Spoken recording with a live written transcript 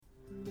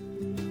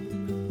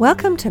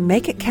Welcome to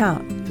Make It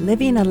Count,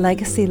 Living a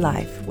Legacy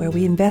Life, where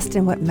we invest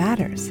in what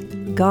matters,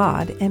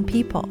 God and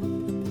people.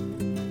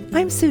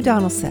 I'm Sue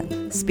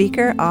Donaldson,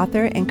 speaker,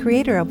 author, and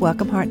creator of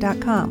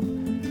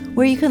WelcomeHeart.com,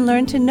 where you can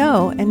learn to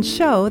know and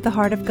show the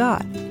heart of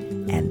God.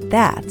 And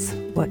that's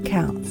what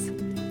counts.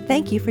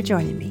 Thank you for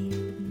joining me.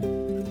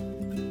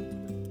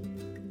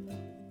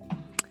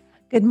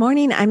 Good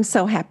morning. I'm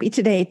so happy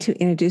today to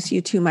introduce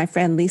you to my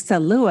friend Lisa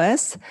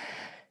Lewis.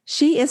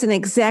 She is an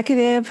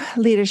executive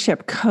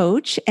leadership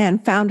coach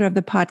and founder of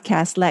the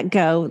podcast Let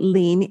Go,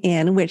 Lean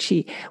In, where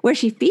she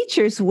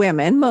features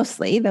women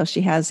mostly, though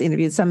she has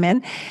interviewed some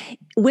men,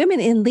 women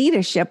in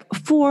leadership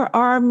for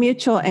our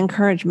mutual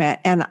encouragement.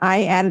 And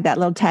I added that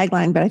little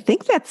tagline, but I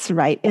think that's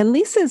right. And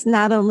Lisa is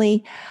not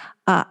only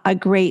a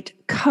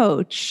great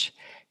coach,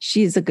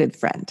 she's a good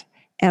friend.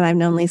 And I've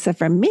known Lisa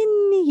for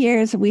many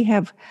years. We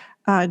have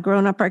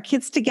grown up our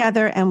kids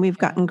together, and we've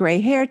gotten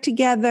gray hair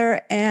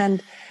together,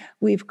 and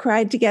we've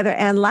cried together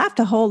and laughed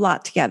a whole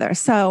lot together.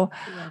 So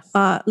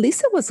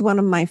Lisa was one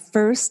of my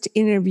first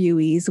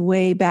interviewees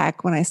way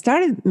back when I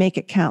started Make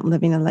It Count,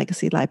 Living a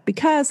Legacy Life,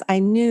 because I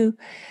knew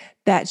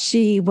that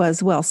she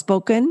was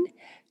well-spoken.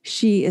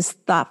 She is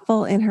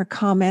thoughtful in her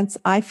comments.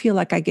 I feel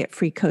like I get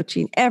free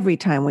coaching every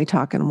time we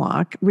talk and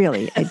walk.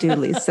 Really, I do,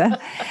 Lisa.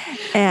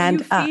 And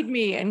you feed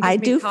me and give I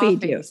me do coffee,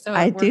 feed you. so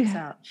it works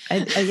out.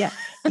 Yeah.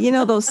 You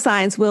know, those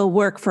signs will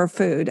work for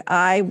food.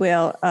 I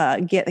will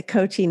get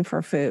coaching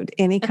for food,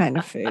 any kind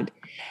of food.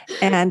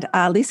 And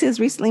Lisa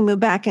has recently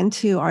moved back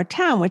into our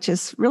town, which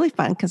is really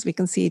fun because we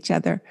can see each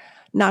other,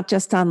 not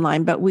just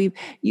online, but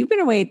you've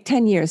been away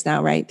 10 years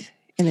now, right?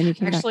 And then you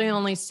came Actually back.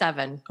 only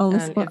 7.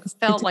 It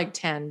felt like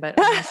 10, but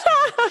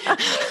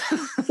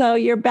So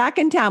you're back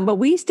in town, but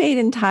we stayed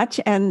in touch,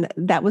 and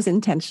that was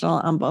intentional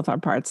on both our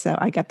parts. So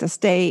I got to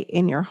stay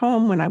in your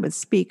home when I would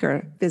speak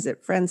or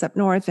visit friends up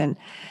north, and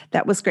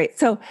that was great.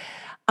 So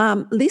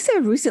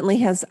Lisa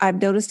recently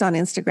I've noticed on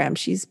Instagram,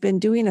 she's been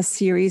doing a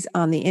series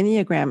on the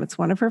Enneagram. It's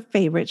one of her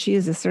favorites. She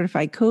is a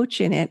certified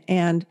coach in it.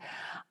 And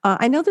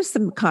I know there's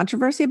some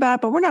controversy about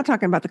it, but we're not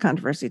talking about the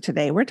controversy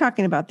today. We're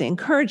talking about the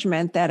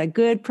encouragement that a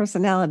good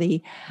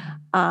personality,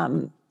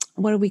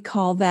 what do we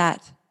call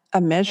that?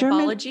 A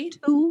measurement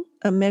tool?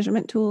 A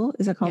measurement tool,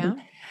 is it called? Yeah.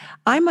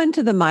 I'm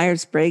onto the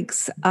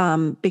Myers-Briggs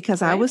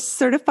because I was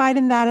certified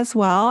in that as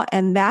well.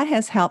 And that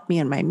has helped me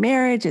in my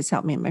marriage. It's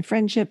helped me in my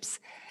friendships,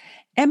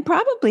 and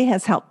probably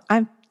has helped,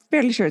 I'm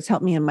fairly sure it's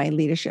helped me in my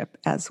leadership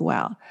as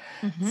well.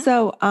 Mm-hmm.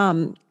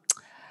 So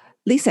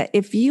Lisa,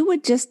 if you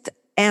would just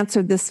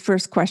answer this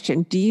first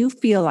question, do you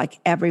feel like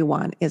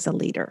everyone is a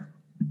leader?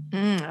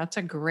 That's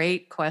a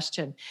great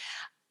question.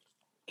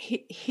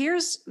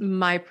 Here's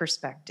my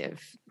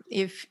perspective.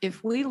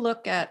 If we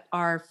look at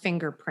our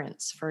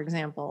fingerprints, for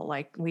example,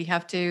 like we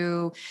have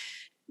to,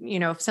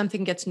 if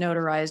something gets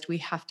notarized, we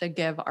have to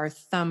give our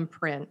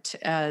thumbprint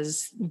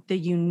as the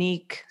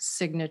unique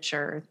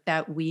signature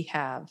that we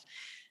have.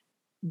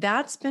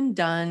 That's been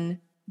done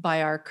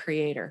by our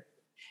Creator.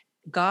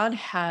 God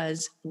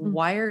has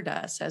wired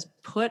us, has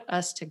put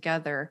us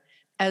together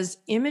as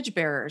image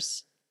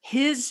bearers,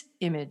 His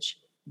image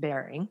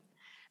bearing.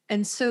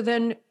 And so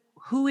then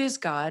who is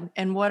God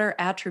and what are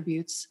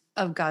attributes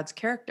of God's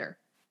character?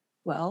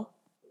 Well,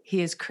 He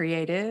is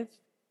creative.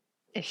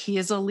 He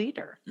is a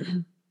leader.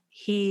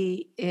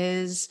 He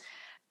is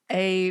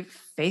a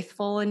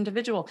faithful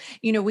individual.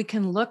 We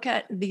can look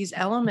at these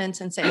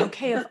elements and say,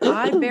 okay, if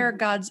I bear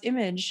God's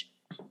image,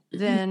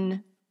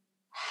 then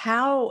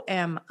how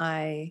am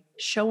I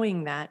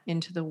showing that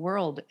into the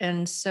world?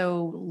 And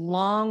so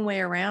long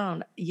way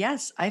around,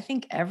 yes, I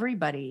think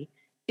everybody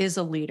is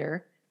a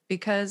leader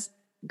because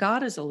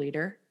God is a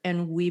leader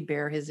and we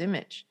bear His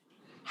image.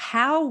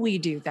 How we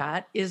do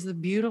that is the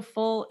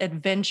beautiful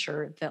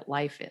adventure that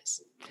life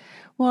is.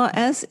 Well,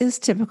 as is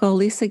typical,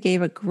 Lisa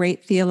gave a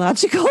great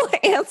theological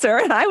answer.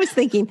 And I was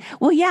thinking,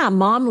 well, yeah,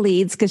 mom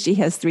leads because she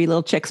has 3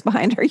 little chicks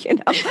behind her,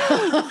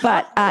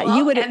 But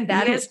you would. And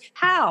that is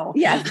how.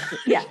 Yes.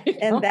 Yeah.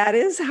 And that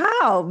is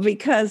how,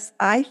 because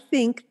I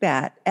think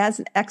that as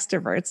an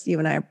extroverts, you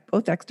and I are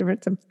both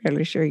extroverts. I'm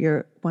fairly sure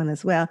you're one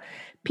as well.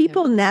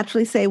 People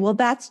naturally say, well,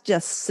 that's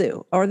just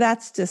Sue, or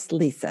that's just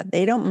Lisa.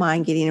 They don't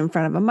mind getting in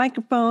front of a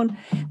microphone.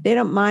 They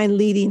don't mind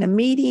leading a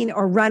meeting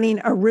or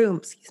running a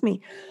room,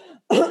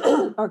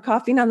 or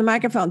coughing on the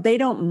microphone. They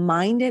don't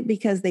mind it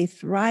because they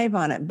thrive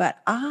on it. But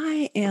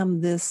I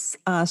am this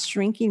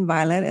shrinking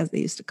violet, as they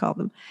used to call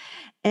them.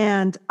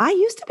 And I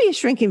used to be a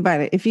shrinking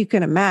violet, if you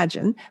can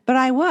imagine, but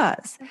I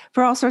was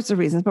for all sorts of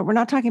reasons. But we're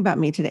not talking about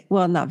me today.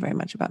 Well, not very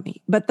much about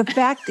me. But the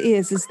fact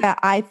is that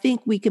I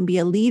think we can be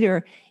a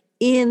leader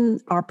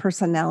in our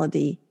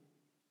personality.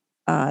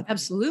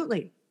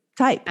 Absolutely.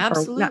 Type.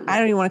 Absolutely. I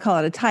don't even want to call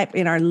it a type.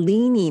 In our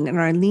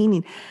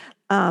leaning.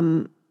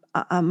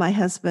 My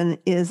husband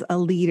is a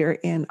leader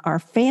in our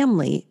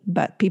family,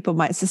 but people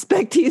might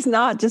suspect he's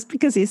not just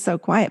because he's so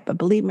quiet. But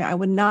believe me, I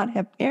would not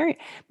have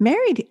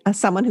married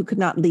someone who could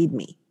not lead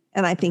me.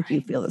 And I think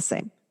you feel the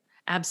same.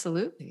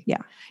 Absolutely.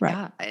 Yeah.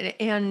 Right. Yeah.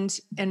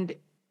 And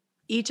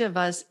each of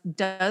us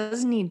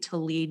does need to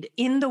lead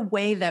in the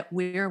way that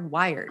we're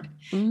wired.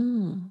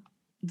 Mm.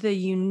 The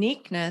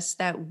uniqueness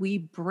that we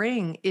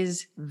bring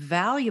is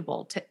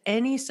valuable to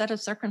any set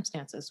of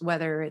circumstances,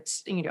 whether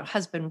it's,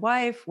 husband,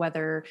 wife,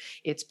 whether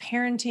it's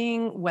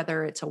parenting,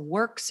 whether it's a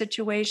work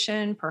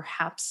situation,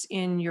 perhaps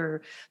in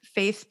your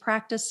faith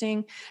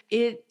practicing.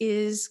 It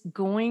is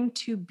going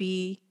to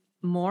be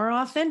more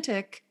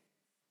authentic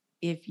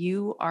if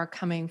you are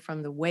coming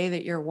from the way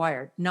that you're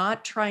wired,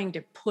 not trying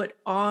to put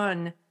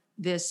on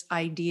this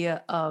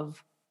idea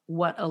of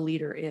what a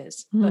leader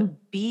is,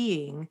 but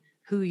being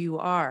who you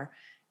are.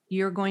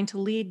 You're going to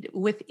lead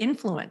with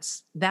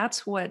influence.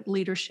 That's what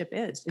leadership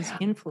is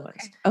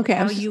influence. Okay.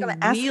 How you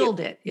wield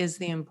it is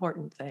the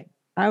important thing.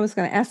 I was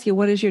going to ask you,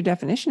 what is your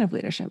definition of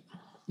leadership?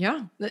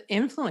 Yeah, the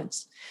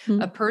influence.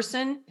 A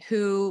person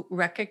who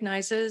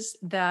recognizes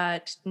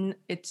that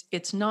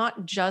it's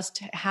not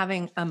just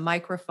having a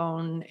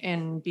microphone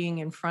and being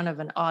in front of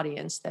an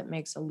audience that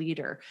makes a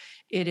leader.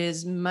 It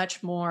is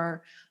much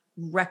more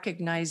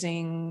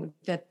recognizing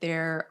that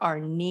there are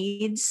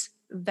needs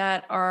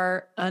that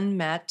are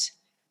unmet,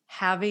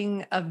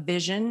 having a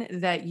vision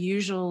that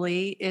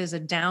usually is a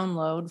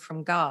download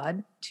from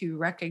God to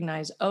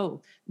recognize,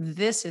 oh,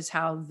 this is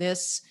how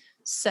this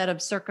set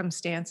of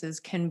circumstances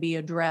can be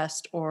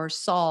addressed or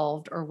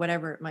solved or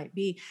whatever it might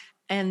be.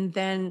 And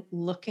then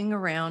looking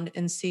around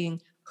and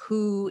seeing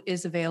who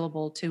is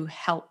available to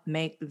help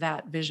make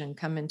that vision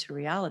come into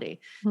reality.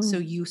 So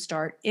you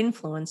start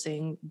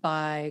influencing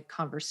by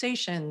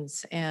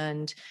conversations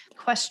and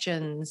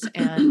questions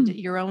and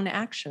your own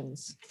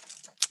actions.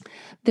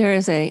 There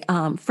is a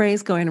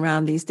phrase going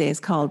around these days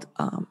called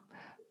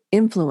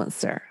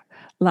influencer.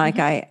 Like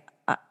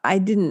I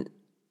didn't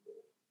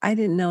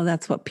know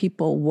that's what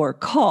people were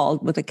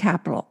called with a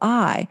capital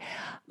I.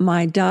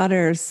 My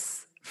daughter's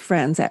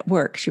friends at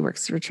work, she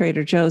works for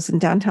Trader Joe's in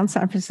downtown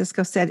San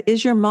Francisco, said,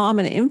 "Is your mom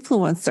an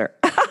influencer?"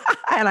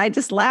 And I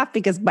just laughed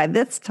because by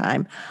this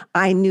time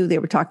I knew they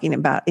were talking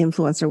about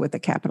influencer with a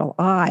capital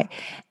I.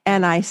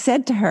 And I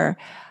said to her,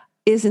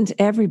 "Isn't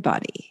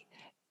everybody,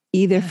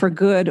 either for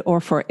good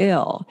or for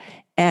ill?"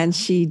 And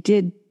she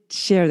did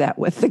share that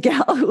with the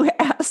gal who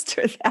asked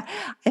her that.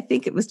 I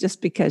think it was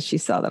just because she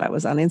saw that I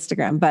was on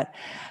Instagram. But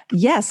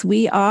yes,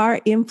 we are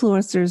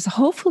influencers,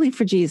 hopefully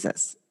for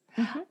Jesus.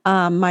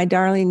 My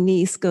darling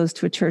niece goes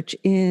to a church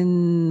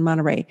in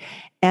Monterey,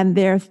 and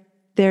their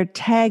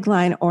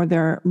tagline or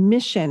their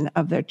mission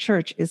of their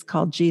church is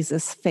called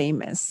Jesus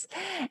Famous.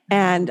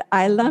 And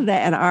I love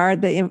that.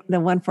 And the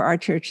one for our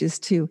church is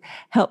to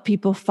help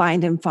people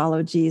find and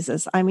follow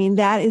Jesus. I mean,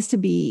 that is to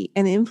be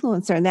an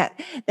influencer, and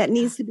that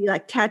needs to be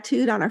like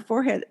tattooed on our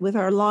forehead with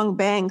our long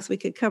bangs. We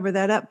could cover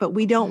that up, but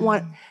we don't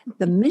want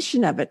the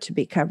mission of it to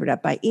be covered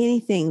up by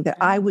anything that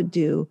I would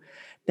do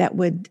that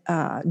would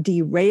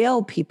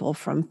derail people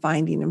from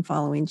finding and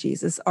following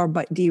Jesus, or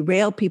but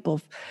derail people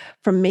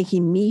from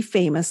making me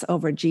famous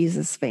over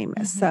Jesus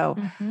famous. So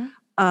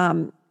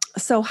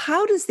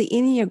how does the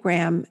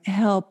Enneagram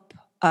help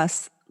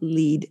us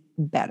lead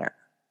better?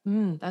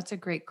 That's a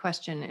great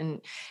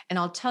question. And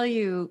I'll tell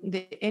you,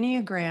 the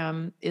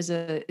Enneagram is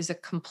a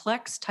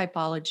complex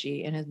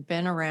typology and has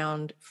been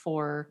around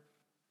for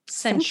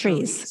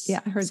centuries.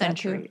 Yeah, I heard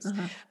centuries. that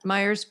too.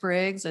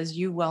 Myers-Briggs, as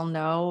you well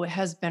know,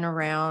 has been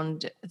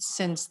around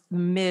since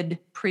mid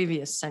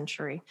previous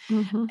century.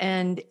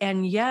 And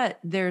yet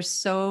there's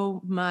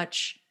so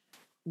much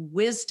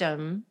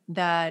wisdom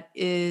that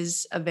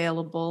is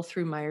available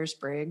through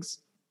Myers-Briggs.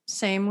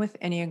 Same with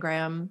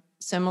Enneagram,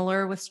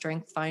 similar with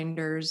Strength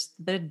Finders,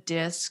 the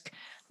DISC,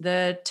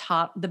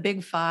 the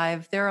Big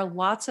Five. There are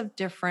lots of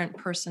different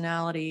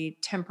personality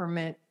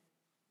temperament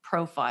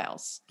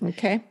profiles.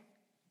 Okay.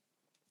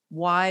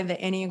 Why the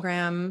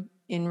Enneagram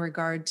in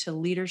regard to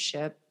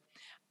leadership?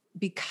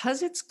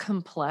 Because it's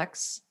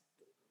complex.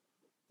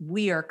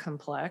 We are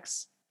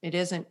complex. It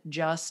isn't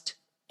just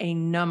a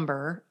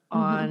number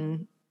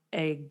on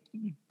a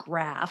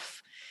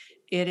graph.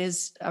 It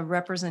is a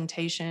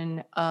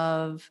representation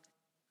of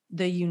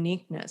the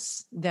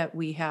uniqueness that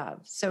we have.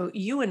 So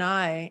you and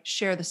I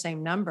share the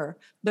same number,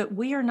 but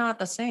we are not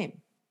the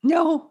same.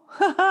 No.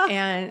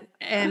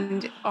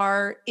 and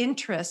our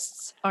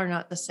interests are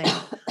not the same.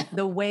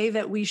 The way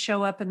that we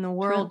show up in the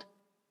world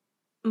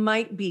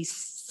might be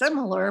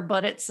similar,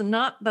 but it's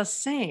not the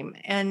same.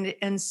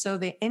 And so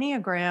the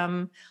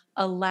Enneagram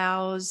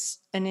allows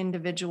an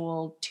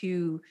individual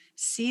to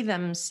see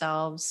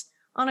themselves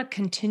on a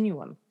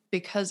continuum,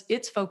 because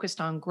it's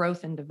focused on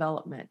growth and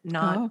development,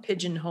 not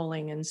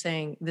pigeonholing and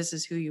saying, this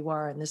is who you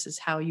are and this is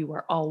how you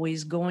are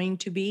always going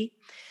to be.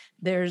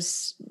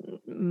 There's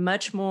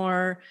much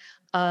more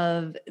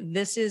of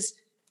this is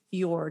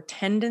your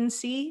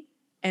tendency.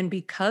 And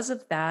because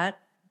of that,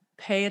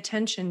 pay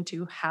attention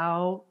to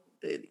how,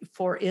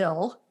 for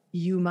ill,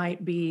 you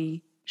might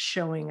be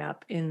showing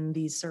up in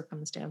these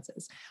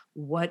circumstances.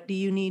 What do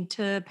you need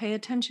to pay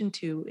attention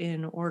to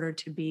in order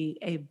to be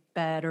a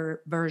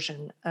better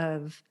version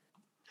of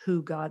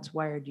who God's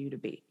wired you to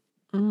be?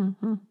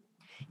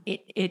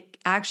 It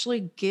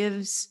actually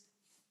gives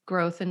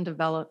growth and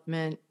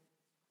development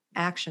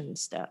action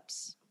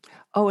steps.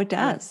 Oh, it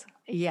does.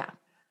 Yeah.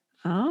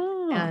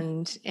 Oh,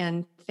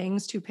 And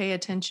things to pay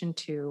attention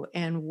to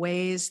and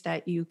ways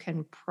that you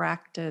can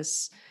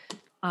practice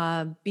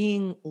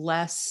being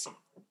less.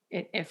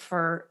 If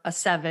for a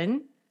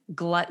 7,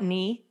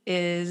 gluttony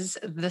is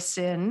the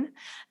sin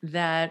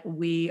that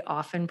we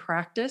often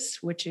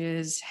practice, which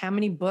is how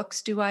many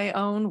books do I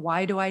own?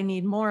 Why do I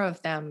need more of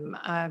them?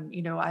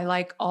 I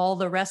like all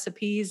the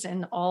recipes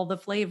and all the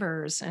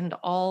flavors and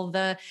all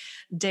the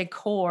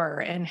decor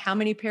and how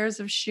many pairs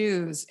of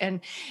shoes.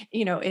 And,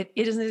 it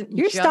isn't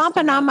you're just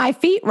stomping on about. my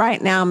feet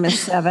right now, Miss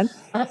Seven.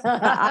 I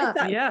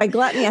thought Yeah, by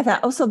gluttony, I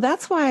thought, oh, so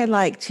that's why I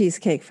like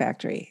Cheesecake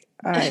Factory.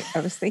 All right. I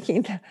was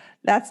thinking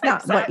that's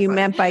not what you exactly.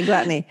 meant by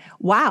gluttony.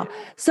 Wow.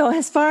 So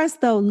as far as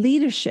though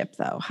leadership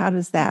though, how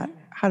does that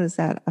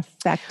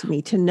affect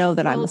me to know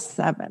that I'm a Well,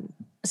 7?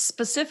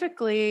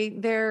 specifically,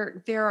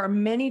 there are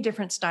many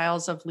different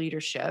styles of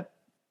leadership,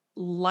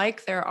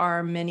 like there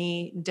are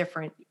many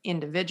different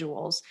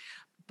individuals,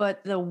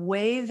 but the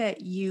way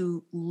that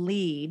you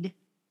lead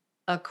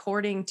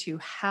according to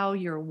how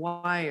you're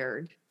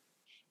wired,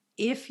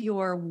 if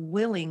you're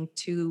willing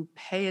to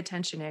pay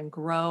attention and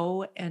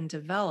grow and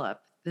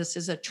develop, this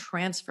is a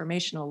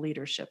transformational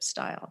leadership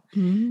style.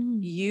 Mm.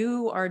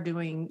 You are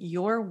doing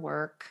your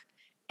work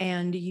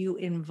and you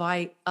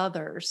invite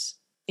others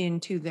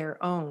into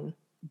their own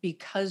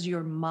because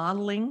you're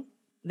modeling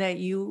that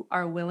you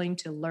are willing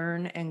to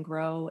learn and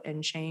grow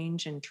and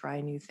change and try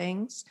new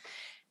things.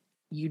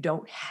 You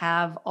don't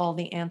have all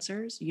the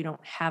answers, you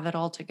don't have it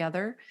all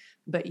together,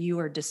 but you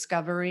are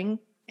discovering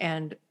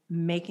and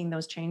making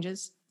those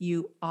changes.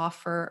 You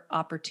offer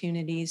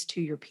opportunities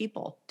to your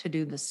people to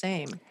do the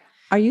same.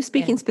 Are you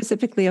speaking And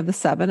specifically of the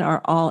 7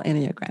 or all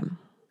Enneagram?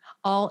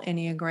 all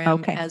Enneagram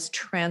Okay. as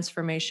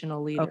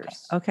transformational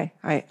leaders. Okay.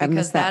 I Because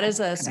missed that that is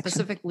a connection.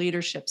 specific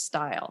leadership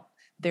style.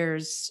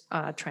 There's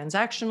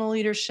transactional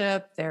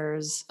leadership,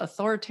 there's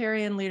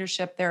authoritarian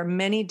leadership. There are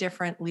many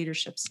different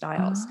leadership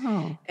styles.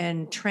 Oh.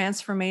 And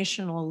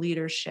transformational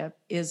leadership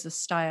is a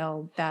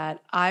style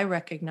that I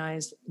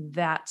recognize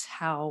that's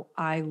how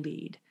I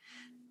lead.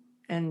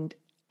 And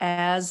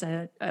as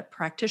a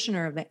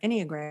practitioner of the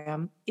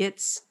Enneagram,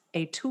 it's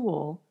a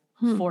tool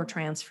for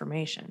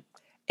transformation.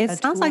 It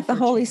sounds like the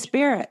Holy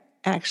Spirit,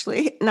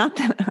 actually. Not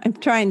that I'm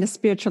trying to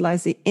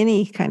spiritualize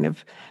any kind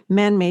of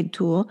man-made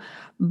tool,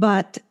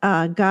 but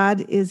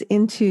God is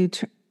into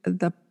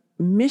the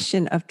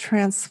mission of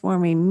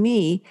transforming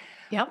me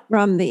Yep.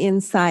 from the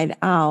inside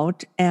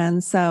out.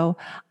 And so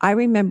I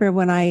remember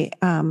when I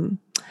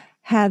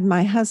had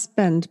my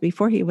husband,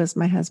 before he was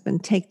my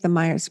husband, take the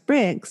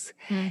Myers-Briggs.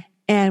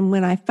 And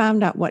when I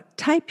found out what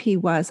type he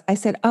was, I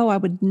said, oh, I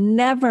would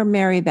never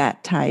marry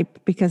that type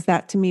because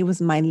that to me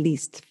was my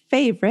least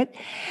favorite.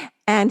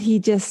 And he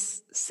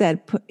just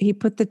said, he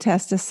put the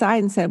test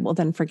aside and said, well,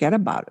 then forget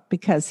about it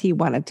because he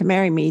wanted to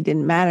marry me. It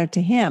didn't matter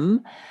to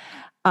him.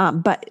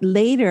 But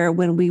later,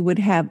 when we would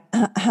have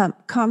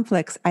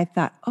conflicts, I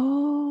thought,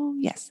 oh,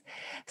 yes.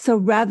 So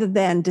rather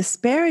than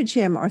disparage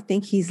him or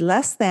think he's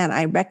less than,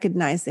 I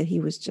recognized that he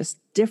was just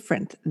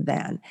different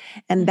than.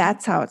 And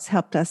that's how it's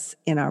helped us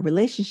in our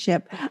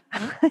relationship.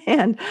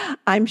 And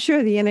I'm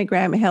sure the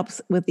Enneagram helps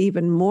with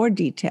even more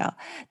detail.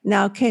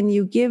 Now, can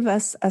you give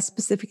us a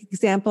specific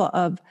example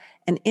of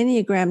an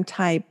Enneagram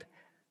type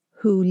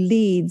who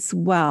leads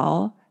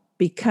well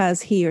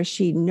because he or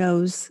she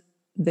knows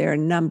their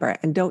number?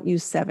 And don't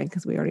use 7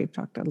 because we already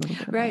talked a little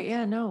bit about Right.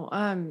 Yeah. No.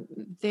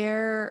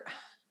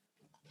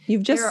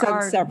 You've just there said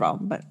are several,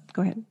 but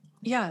go ahead.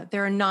 Yeah,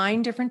 there are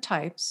 9 different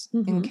types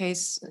in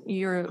case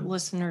your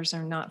listeners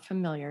are not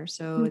familiar.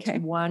 So Okay.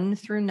 it's 1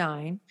 through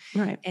 9.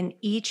 Right. And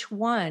each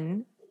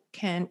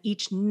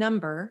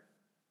number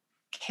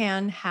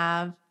can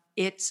have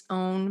its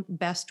own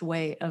best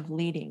way of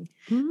leading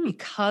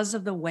because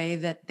of the way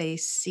that they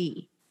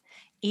see.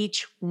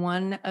 Each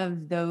one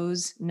of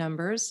those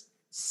numbers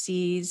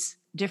sees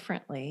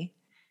differently.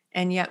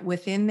 And yet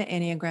within the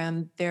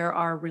Enneagram, there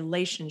are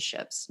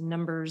relationships.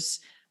 Numbers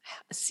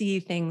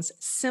see things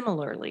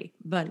similarly,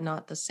 but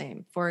not the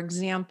same. For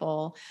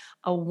example,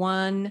 a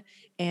 1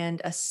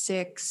 and a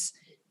 6,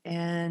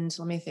 and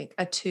let me think,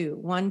 a 2,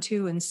 1,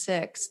 2, and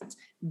 6,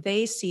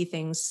 they see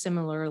things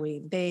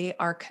similarly. They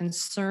are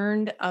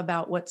concerned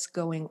about what's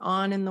going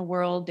on in the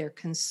world. They're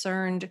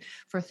concerned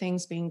for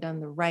things being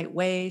done the right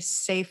way,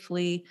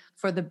 safely,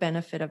 for the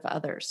benefit of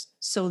others.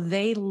 So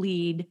they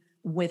lead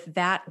with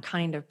that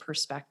kind of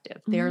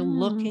perspective. They're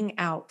looking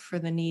out for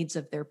the needs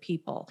of their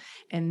people,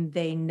 and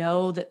they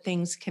know that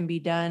things can be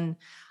done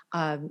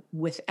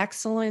with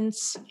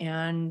excellence,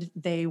 and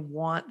they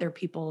want their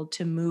people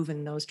to move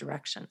in those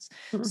directions.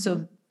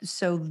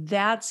 So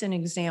that's an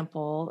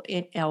example.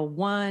 In a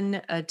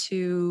 1, a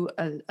 2,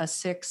 a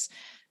 6,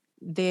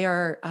 they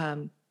are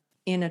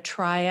in a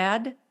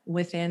triad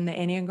within the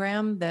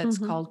Enneagram that's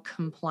called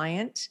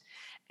compliant.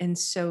 And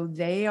so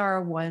they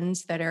are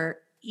ones that are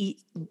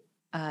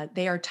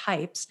they are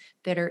types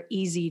that are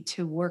easy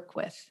to work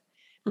with.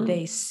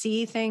 They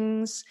see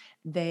things,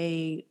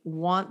 they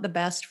want the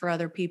best for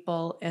other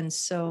people, and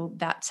so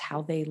that's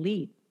how they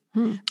lead.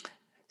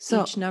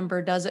 So Each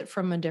number does it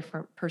from a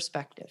different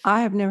perspective.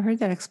 I have never heard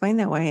that explained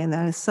that way, and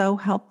that is so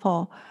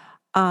helpful.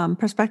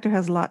 Perspective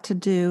has a lot to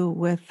do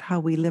with how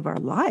we live our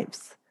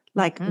lives.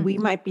 Like we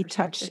might be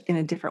touched Perspective. in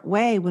a different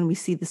way when we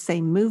see the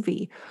same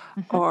movie,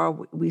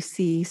 or we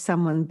see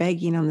someone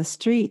begging on the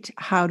street.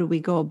 How do we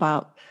go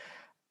about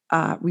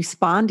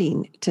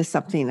responding to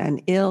something,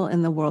 an ill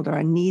in the world or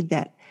a need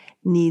that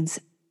needs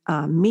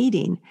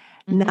meeting?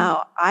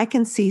 Now, I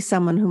can see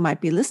someone who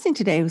might be listening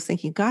today who's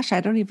thinking, gosh, I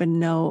don't even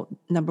know,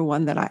 number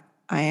one, that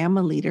I am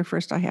a leader.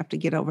 First, I have to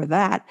get over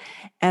that.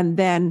 And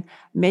then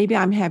maybe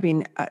I'm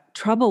having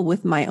trouble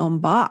with my own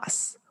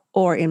boss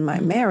or in my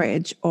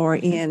marriage or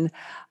in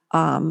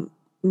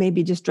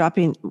maybe just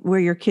dropping where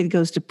your kid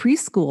goes to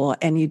preschool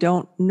and you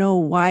don't know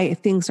why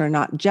things are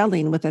not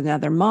gelling with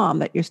another mom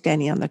that you're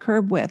standing on the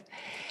curb with.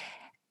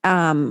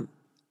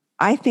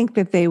 I think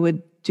that they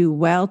would do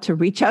well to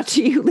reach out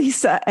to you,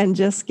 Lisa, and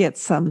just get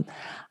some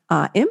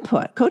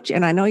input. Coach,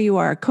 and I know you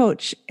are a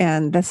coach,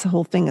 and this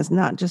whole thing is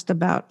not just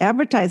about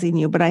advertising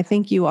you, but I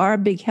think you are a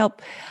big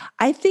help.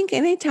 I think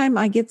anytime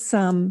I get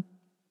some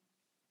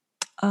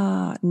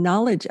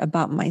knowledge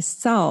about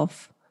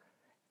myself,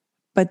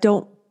 but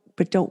don't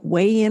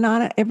weigh in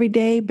on it every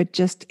day, but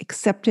just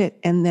accept it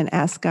and then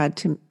ask God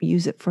to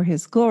use it for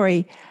His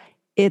glory,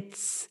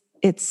 it's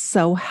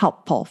so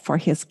helpful for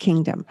His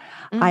kingdom.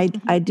 I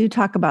do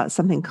talk about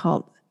something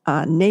called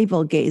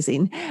navel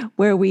gazing,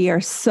 where we are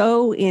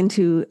so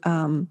into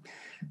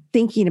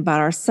thinking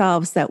about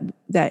ourselves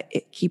that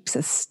it keeps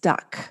us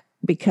stuck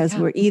because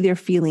we're either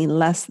feeling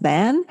less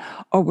than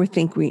or we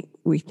think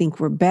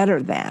we're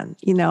better than.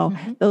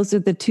 Those are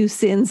the two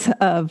sins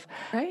of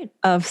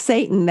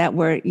Satan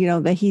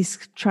that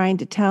he's trying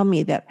to tell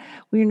me that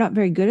we're not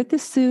very good at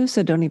this, Sue,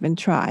 so don't even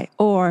try.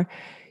 Or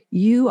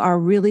you are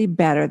really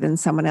better than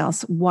someone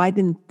else. Why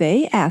didn't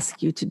they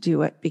ask you to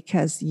do it?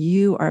 Because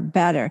you are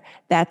better.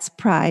 That's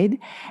pride.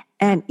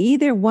 And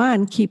either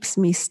one keeps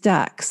me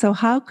stuck. So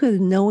how could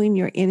knowing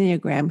your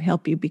Enneagram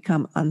help you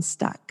become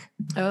unstuck?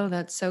 Oh,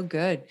 that's so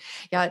good.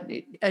 Yeah.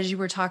 As you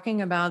were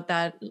talking about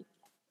that,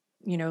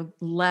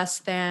 less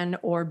than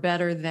or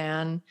better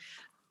than,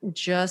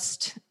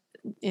 just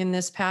in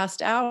this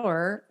past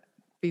hour,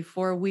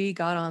 before we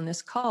got on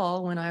this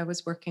call, when I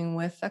was working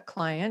with a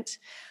client,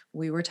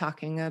 we were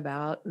talking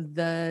about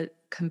the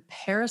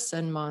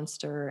comparison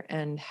monster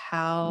and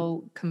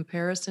how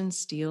comparison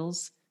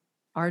steals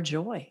our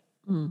joy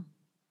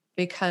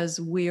because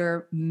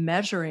we're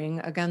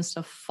measuring against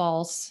a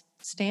false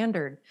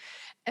standard.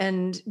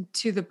 And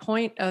to the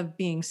point of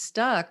being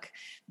stuck,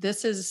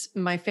 this is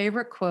my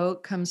favorite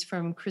quote, comes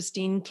from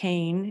Christine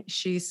Kane.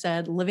 She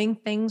said, "Living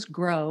things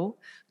grow,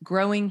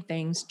 growing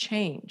things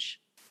change."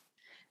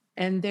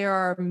 And there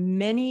are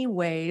many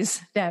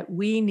ways that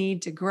we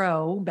need to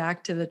grow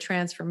back to the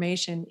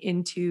transformation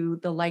into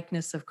the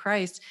likeness of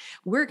Christ.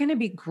 We're going to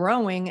be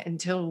growing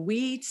until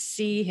we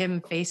see Him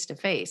face to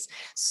face.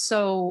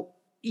 So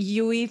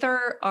you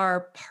either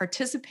are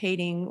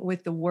participating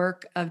with the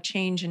work of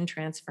change and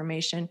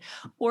transformation,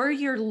 or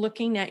you're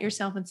looking at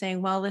yourself and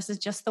saying, well, this is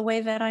just the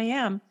way that I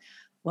am.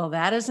 Well,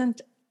 that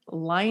isn't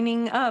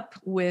lining up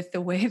with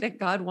the way that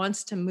God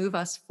wants to move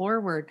us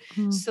forward.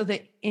 So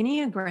the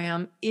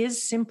Enneagram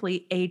is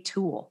simply a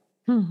tool.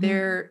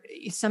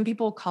 Some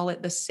people call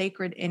it the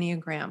sacred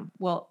Enneagram.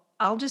 Well,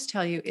 I'll just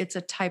tell you, it's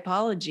a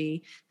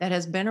typology that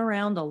has been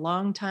around a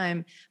long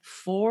time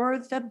for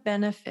the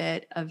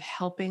benefit of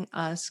helping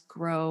us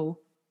grow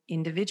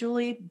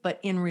individually,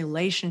 but in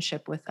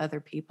relationship with other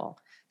people,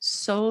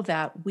 so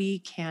that we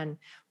can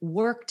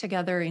work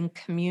together in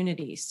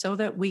community, so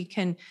that we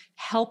can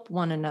help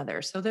one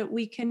another, so that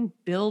we can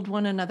build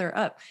one another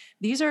up.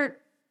 These are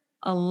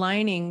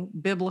aligning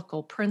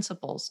biblical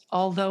principles,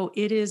 although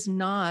it is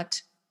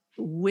not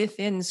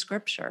within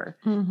Scripture,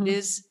 it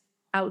is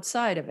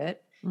outside of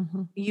it.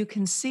 You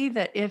can see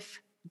that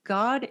if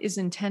God is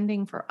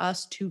intending for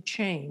us to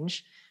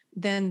change,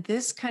 then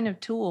this kind of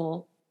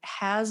tool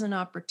has an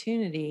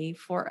opportunity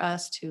for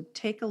us to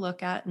take a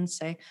look at and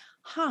say,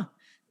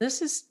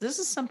 this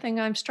is something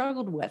I've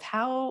struggled with.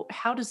 How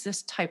does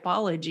this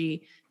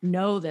typology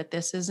know that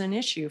this is an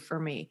issue for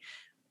me?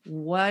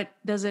 What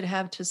does it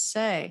have to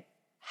say?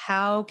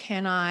 How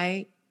can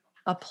I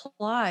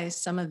apply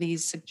some of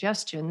these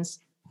suggestions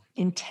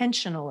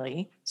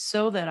intentionally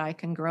so that I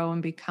can grow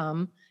and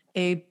become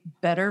a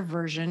better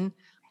version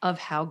of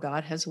how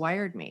God has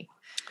wired me?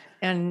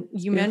 And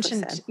you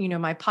mentioned,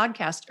 my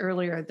podcast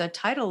earlier, the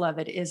title of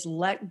it is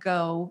Let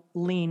Go,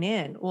 Lean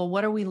In. Well,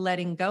 what are we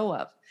letting go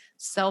of?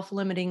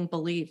 Self-limiting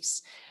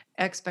beliefs,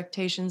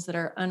 expectations that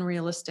are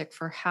unrealistic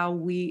for how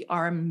we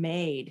are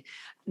made,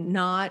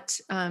 not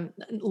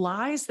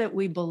lies that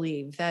we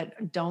believe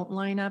that don't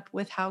line up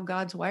with how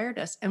God's wired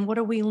us. And what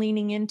are we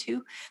leaning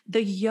into?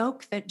 The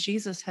yoke that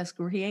Jesus has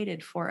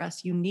created for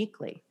us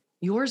uniquely.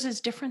 Yours is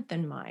different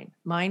than mine.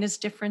 Mine is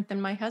different than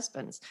my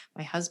husband's.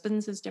 My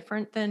husband's is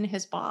different than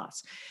his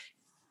boss.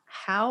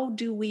 How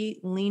do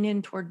we lean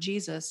in toward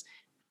Jesus,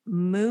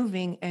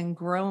 moving and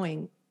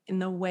growing in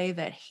the way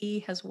that He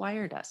has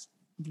wired us?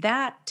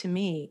 that to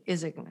me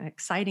is an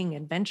exciting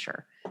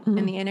adventure. Mhm.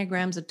 And the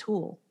Enneagram's a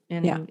tool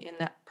in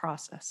that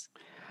process.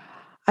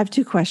 I have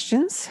two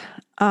questions.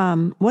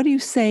 What do you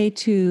say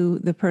to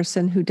the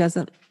person who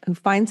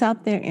finds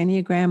out their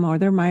Enneagram or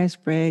their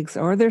Myers-Briggs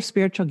or their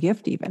spiritual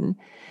gift even,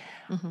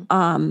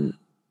 Mhm.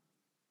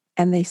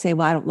 and they say,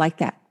 well, I don't like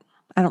that.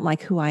 I don't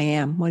like who I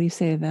am. What do you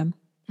say to them?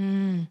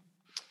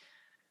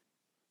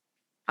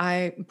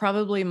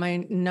 Probably my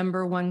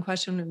number one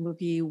question would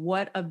be,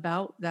 what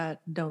about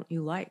that don't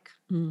you like?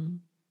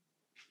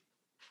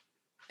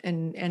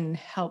 And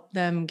help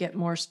them get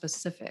more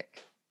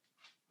specific.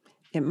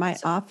 It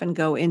might often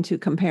go into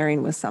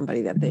comparing with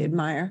somebody that they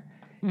admire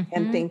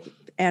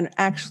and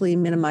actually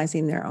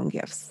minimizing their own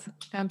gifts.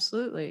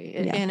 Absolutely.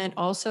 Yeah. And it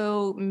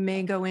also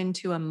may go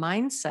into a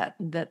mindset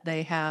that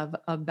they have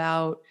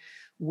about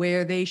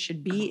where they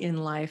should be in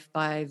life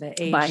by the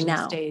age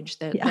and stage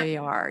that they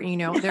are. You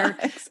know,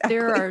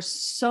 there are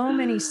so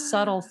many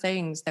subtle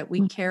things that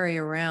we carry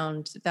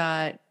around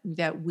that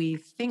we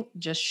think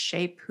just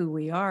shape who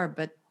we are,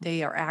 but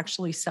they are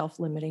actually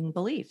self-limiting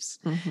beliefs.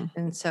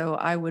 And so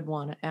I would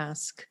want to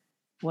ask,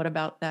 what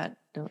about that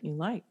don't you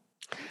like?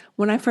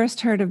 When I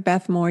first heard of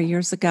Beth Moore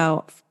years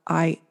ago,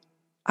 I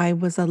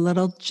was a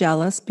little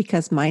jealous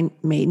because my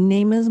maiden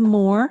name is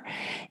Moore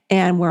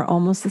and we're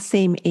almost the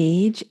same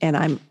age.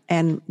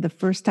 And the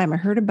first time I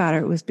heard about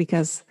her, it was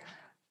because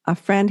a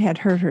friend had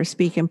heard her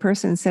speak in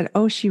person and said,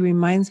 oh, she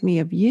reminds me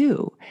of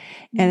you.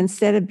 And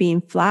instead of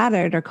being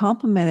flattered or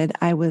complimented,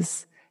 I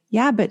was,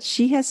 yeah, but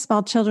she has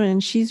small children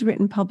and she's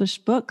written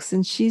published books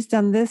and she's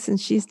done this and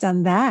she's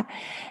done that.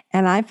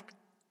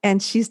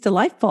 And she's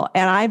delightful.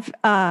 And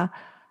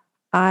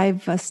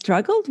I've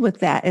struggled with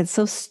that. It's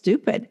so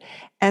stupid.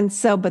 And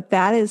so, but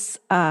that is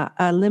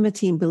a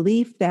limiting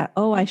belief that,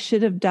 oh, I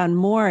should have done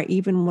more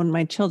even when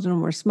my children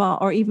were small.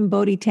 Or even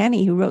Bodhi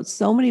Tenney, who wrote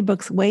so many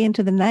books way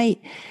into the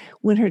night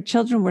when her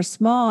children were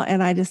small.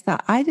 And I just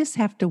thought, I just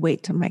have to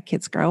wait till my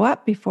kids grow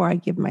up before I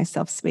give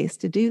myself space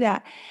to do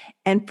that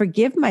and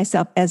forgive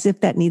myself as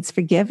if that needs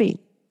forgiving.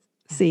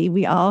 See,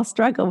 we all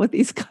struggle with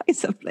these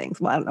kinds of things.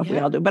 Well, I don't know if we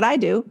all do, but I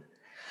do.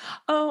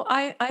 Oh,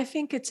 I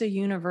think it's a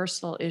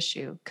universal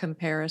issue,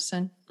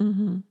 comparison.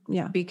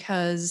 Yeah.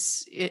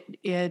 Because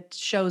it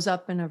shows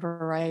up in a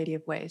variety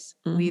of ways.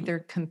 We either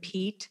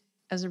compete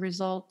as a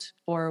result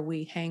or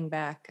we hang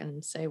back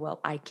and say,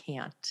 well, I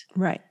can't.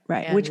 Right.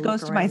 Which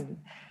goes to my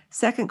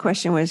second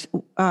question was,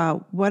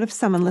 what if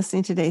someone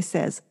listening today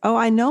says, oh,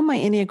 I know my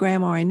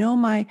Enneagram or I know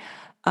my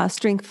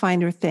Strength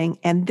Finder thing,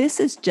 and this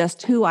is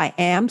just who I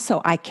am,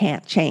 so I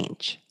can't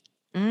change.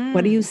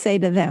 What do you say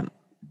to them?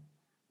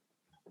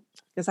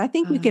 Because I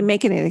think we can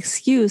make it an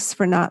excuse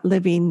for not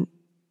living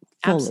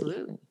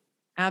fully.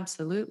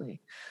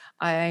 Absolutely.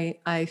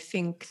 I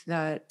think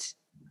that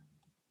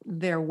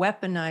they're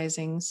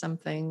weaponizing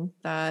something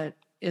that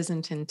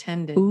isn't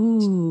intended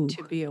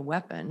to be a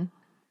weapon.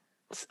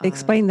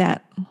 Explain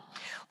that.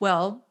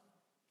 Well,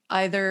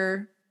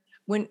 either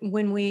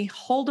when we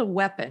hold a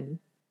weapon,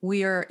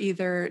 we are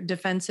either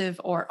defensive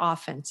or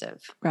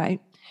offensive.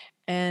 Right.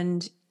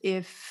 And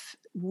if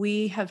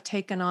we have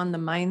taken on the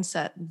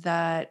mindset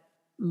that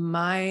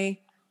my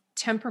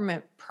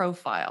temperament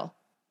profile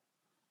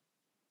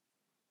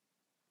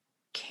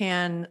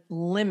can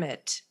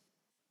limit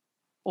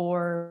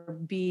or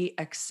be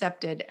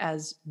accepted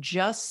as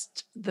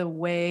just the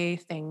way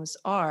things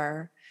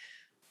are,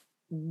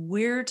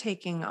 we're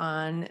taking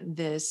on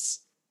this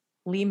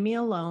leave me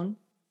alone.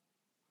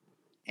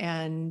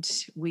 And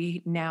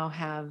we now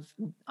have,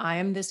 I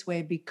am this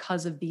way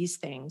because of these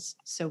things.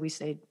 So we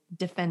say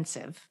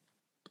defensive.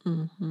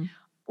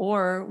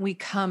 Or we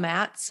come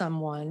at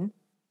someone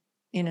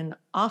in an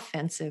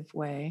offensive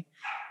way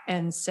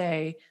and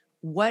say,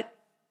 what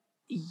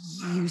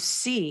you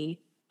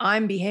see,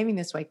 I'm behaving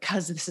this way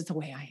because this is the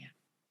way I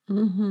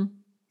am.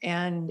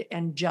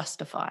 And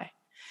justify.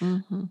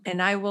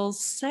 And I will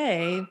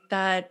say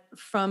that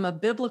from a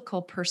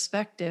biblical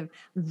perspective,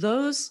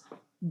 those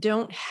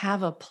don't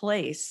have a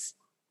place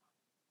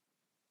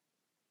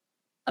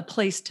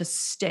to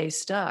stay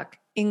stuck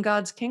in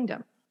God's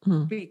kingdom.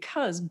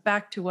 Because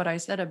back to what I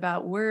said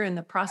about we're in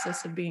the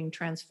process of being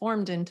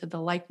transformed into the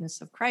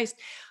likeness of Christ,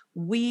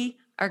 we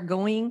are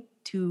going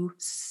to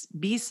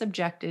be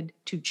subjected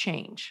to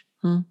change.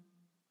 And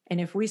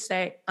if we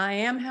say, I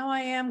am how I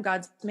am,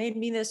 God's made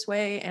me this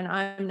way, and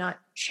I'm not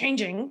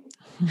changing,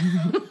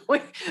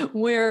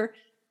 we're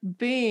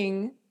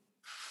being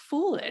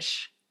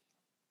foolish.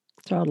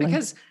 Totally.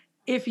 Because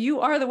if you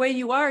are the way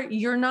you are,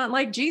 you're not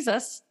like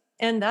Jesus,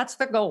 and that's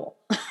the goal.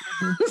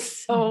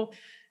 So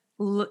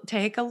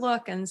take a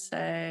look and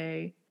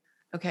say,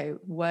 okay,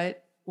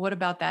 what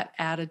about that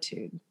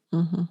attitude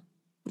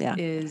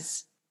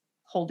is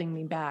holding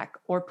me back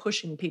or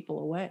pushing people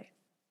away?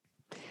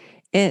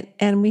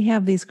 And we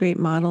have these great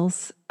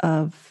models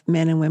of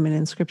men and women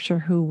in Scripture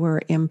who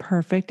were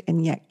imperfect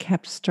and yet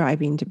kept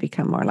striving to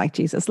become more like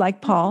Jesus,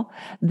 like Paul,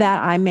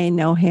 that I may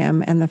know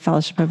him and the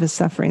fellowship of his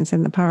sufferings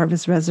and the power of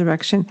his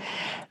resurrection.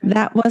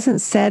 That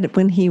wasn't said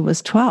when he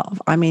was 12.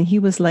 I mean, he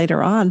was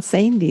later on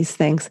saying these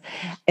things.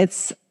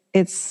 It's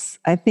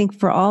I think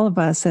for all of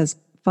us as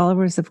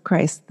followers of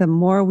Christ, the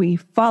more we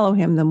follow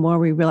him, the more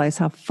we realize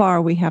how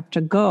far we have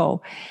to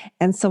go.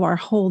 And so our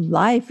whole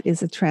life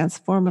is a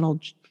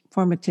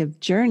transformative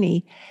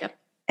journey Yep.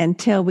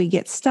 until we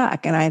get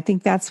stuck. And I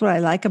think that's what I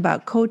like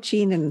about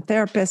coaching and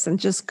therapists and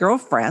just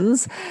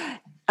girlfriends,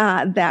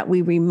 that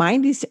we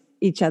remind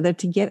each other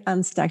to get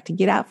unstuck, to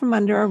get out from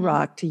under a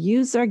rock, to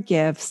use our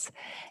gifts.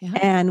 Yeah.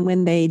 And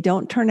when they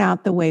don't turn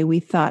out the way we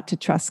thought, to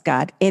trust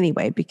God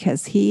anyway,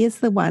 because he is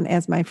the one,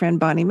 as my friend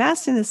Bonnie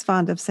Maston is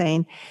fond of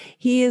saying,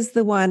 he is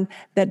the one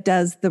that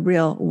does the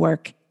real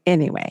work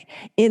anyway,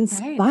 in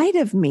spite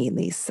of me,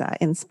 Lisa,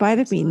 in spite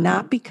of me,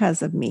 not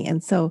because of me.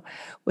 And so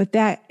with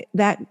that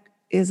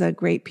is a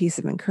great piece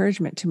of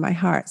encouragement to my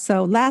heart.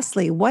 So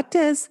lastly, what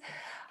does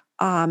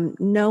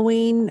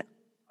knowing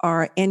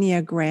our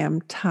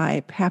Enneagram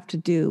type have to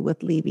do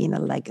with leaving a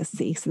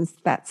legacy, since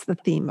that's the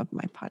theme of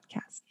my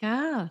podcast?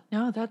 Yeah,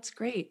 no, that's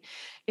great.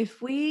 If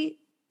we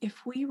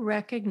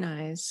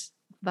recognize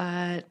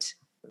that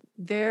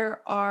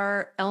there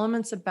are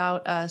elements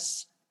about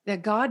us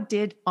that God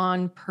did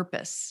on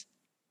purpose.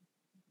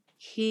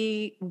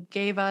 He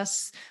gave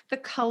us the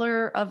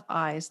color of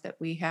eyes that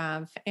we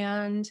have,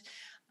 and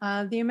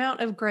the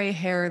amount of gray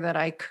hair that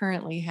I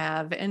currently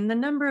have, and the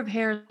number of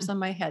hairs on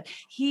my head.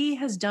 He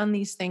has done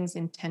these things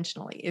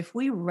intentionally. If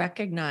we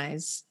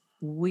recognize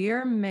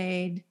we're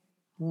made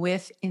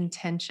with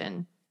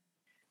intention,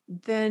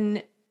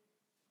 then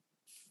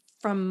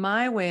from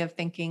my way of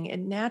thinking, it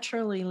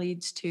naturally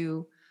leads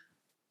to,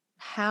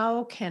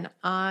 how can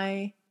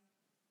I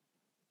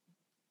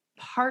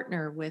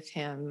partner with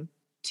him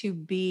to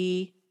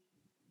be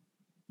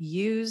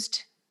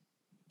used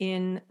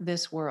in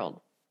this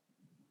world?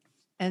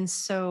 And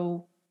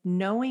so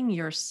knowing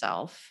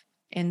yourself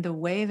and the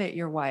way that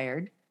you're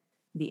wired,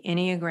 the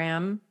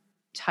Enneagram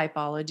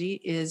typology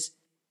is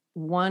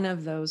one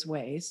of those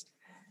ways.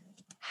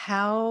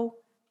 How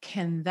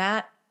can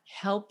that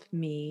help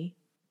me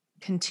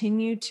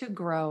continue to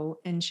grow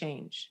and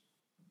change?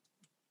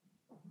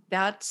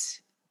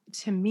 That's,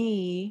 to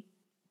me,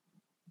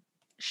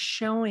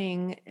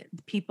 showing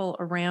people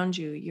around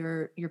you,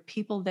 your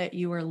people that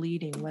you are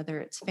leading, whether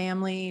it's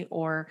family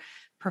or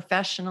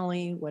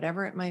professionally,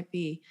 whatever it might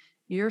be,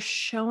 you're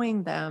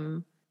showing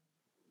them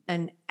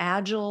an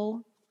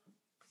agile,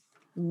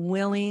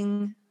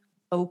 willing,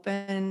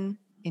 open,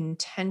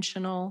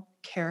 intentional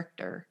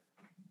character.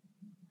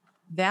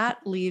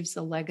 That leaves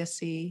a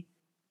legacy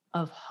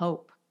of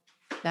hope.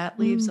 That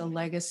leaves a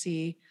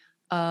legacy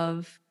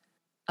of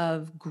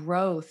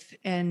growth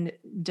and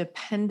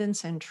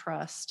dependence and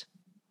trust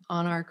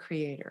on our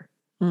Creator.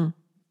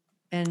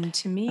 And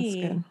to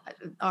me,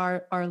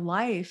 our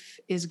life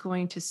is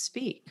going to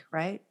speak,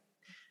 right?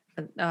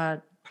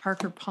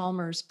 Parker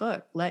Palmer's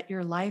book, Let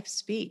Your Life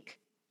Speak.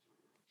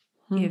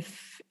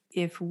 If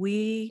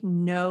we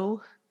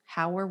know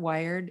how we're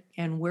wired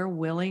and we're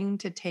willing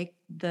to take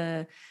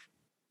the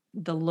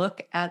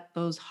look at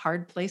those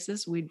hard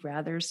places we'd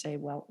rather say,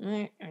 well,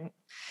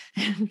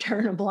 and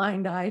turn a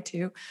blind eye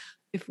to,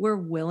 if we're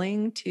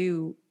willing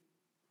to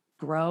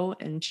grow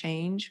and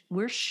change,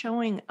 we're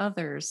showing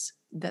others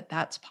that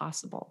that's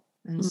possible.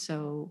 And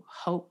so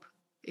hope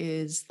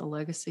is the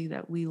legacy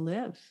that we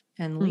live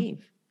and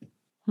leave.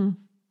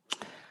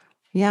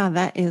 Yeah,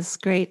 that is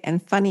great.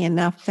 And funny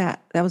enough,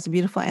 that was a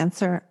beautiful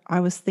answer.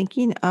 I was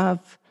thinking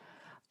of,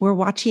 we're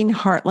watching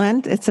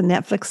Heartland. It's a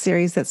Netflix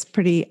series that's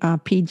pretty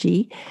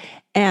PG.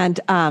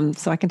 And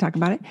so I can talk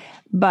about it.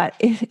 But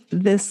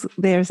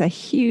there's a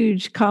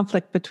huge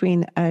conflict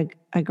between a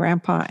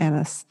grandpa and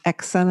an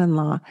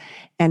ex-son-in-law.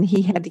 And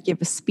he had to give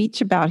a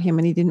speech about him,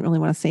 and he didn't really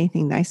want to say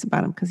anything nice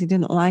about him because he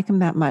didn't like him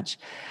that much.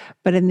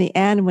 But in the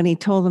end, when he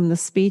told him the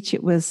speech,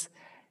 it was,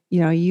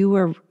 you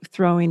were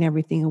throwing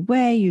everything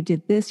away. You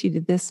did this,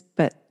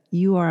 but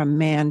you are a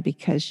man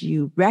because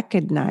you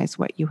recognize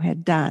what you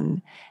had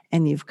done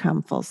and you've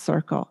come full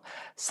circle.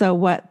 So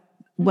what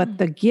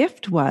the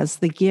gift was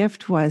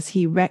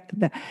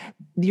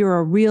you're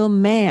a real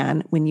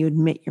man when you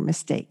admit your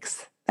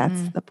mistakes.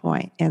 That's the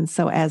point. And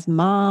so as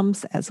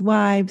moms, as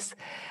wives,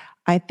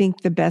 I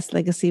think the best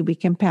legacy we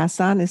can pass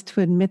on is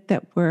to admit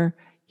that we're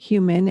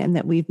human and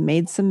that we've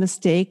made some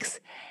mistakes,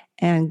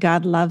 and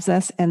God loves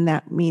us. And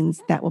that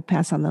means that will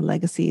pass on the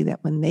legacy,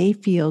 that when they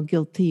feel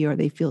guilty or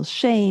they feel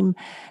shame,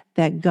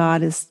 that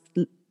God is,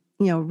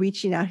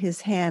 reaching out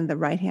his hand, the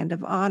right hand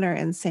of honor,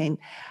 and saying,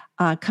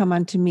 come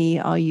unto me,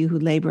 all you who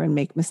labor and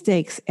make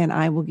mistakes, and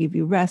I will give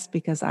you rest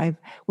because I've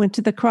went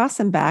to the cross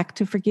and back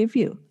to forgive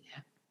you.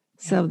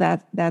 So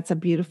that's a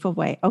beautiful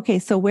way. Okay,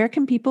 so where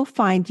can people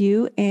find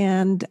you?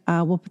 And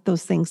we'll put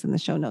those things in the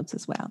show notes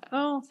as well.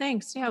 Oh,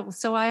 thanks. Yeah.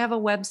 So I have a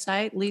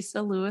website,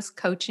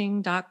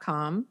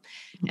 lisalewiscoaching.com,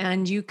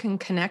 and you can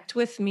connect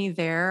with me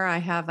there. I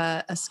have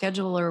a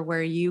scheduler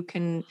where you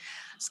can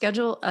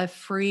schedule a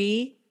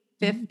free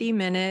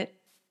 50-minute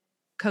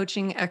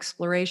coaching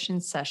exploration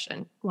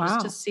session, just Wow.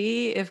 to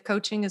see if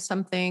coaching is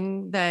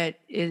something that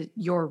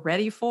you're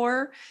ready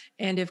for,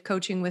 and if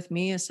coaching with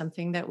me is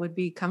something that would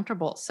be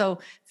comfortable. So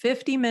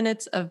 50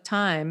 minutes of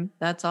time,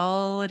 that's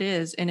all it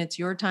is. And it's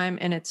your time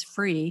and it's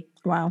free.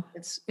 Wow.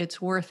 It's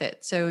worth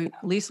it. So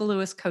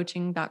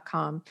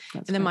lisalewiscoaching.com.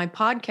 That's And then great. my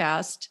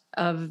podcast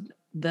of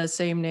the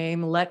same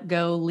name, Let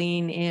Go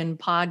Lean In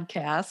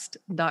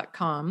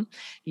Podcast.com.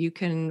 You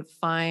can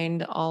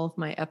find all of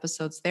my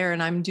episodes there.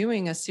 And I'm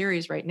doing a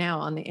series right now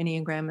on the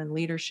Enneagram and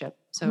leadership.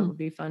 So it would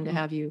be fun to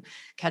have you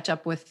catch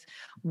up with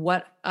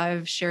what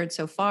I've shared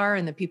so far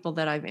and the people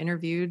that I've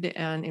interviewed.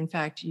 And in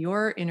fact,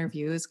 your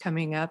interview is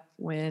coming up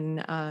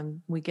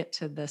when we get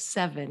to the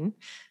 7.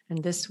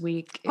 And this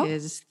week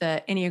is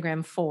the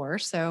Enneagram 4.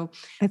 So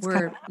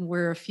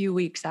we're a few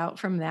weeks out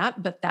from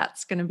that, but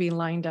that's going to be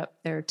lined up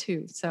there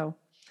too. So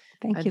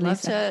Thank you, I'd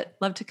Lisa.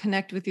 love to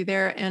connect with you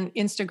there, and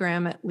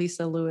Instagram at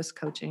Lisa Lewis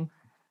Coaching.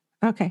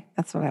 Okay,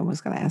 that's what I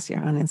was going to ask you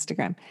on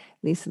Instagram,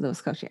 Lisa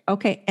Lewis Coaching.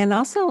 Okay, and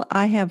also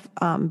I have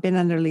been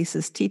under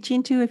Lisa's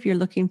teaching too. If you're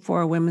looking for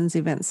a women's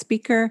event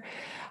speaker,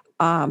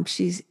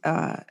 she's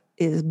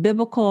is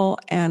biblical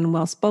and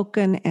well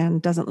spoken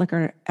and doesn't look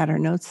at her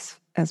notes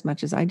as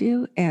much as I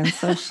do, and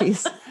so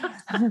she's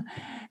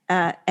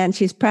and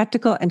she's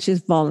practical and she's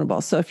vulnerable.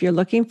 So if you're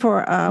looking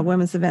for a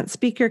women's event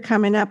speaker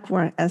coming up,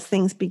 as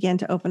things begin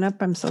to open up,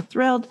 I'm so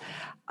thrilled.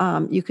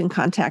 You can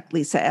contact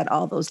Lisa at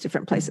all those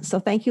different places. So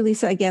thank you,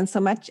 Lisa, again so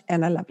much,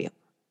 and I love you.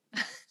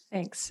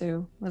 Thanks,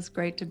 Sue. It was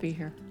great to be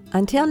here.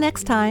 Until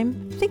next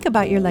time, think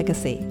about your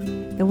legacy,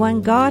 the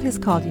one God has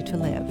called you to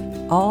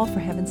live, all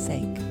for heaven's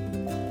sake.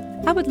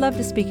 I would love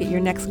to speak at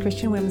your next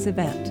Christian Women's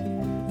event.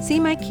 See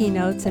my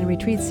keynotes and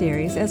retreat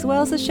series, as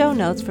well as the show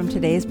notes from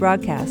today's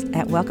broadcast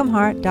at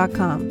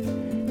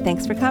welcomeheart.com.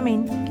 Thanks for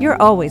coming.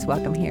 You're always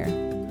welcome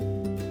here.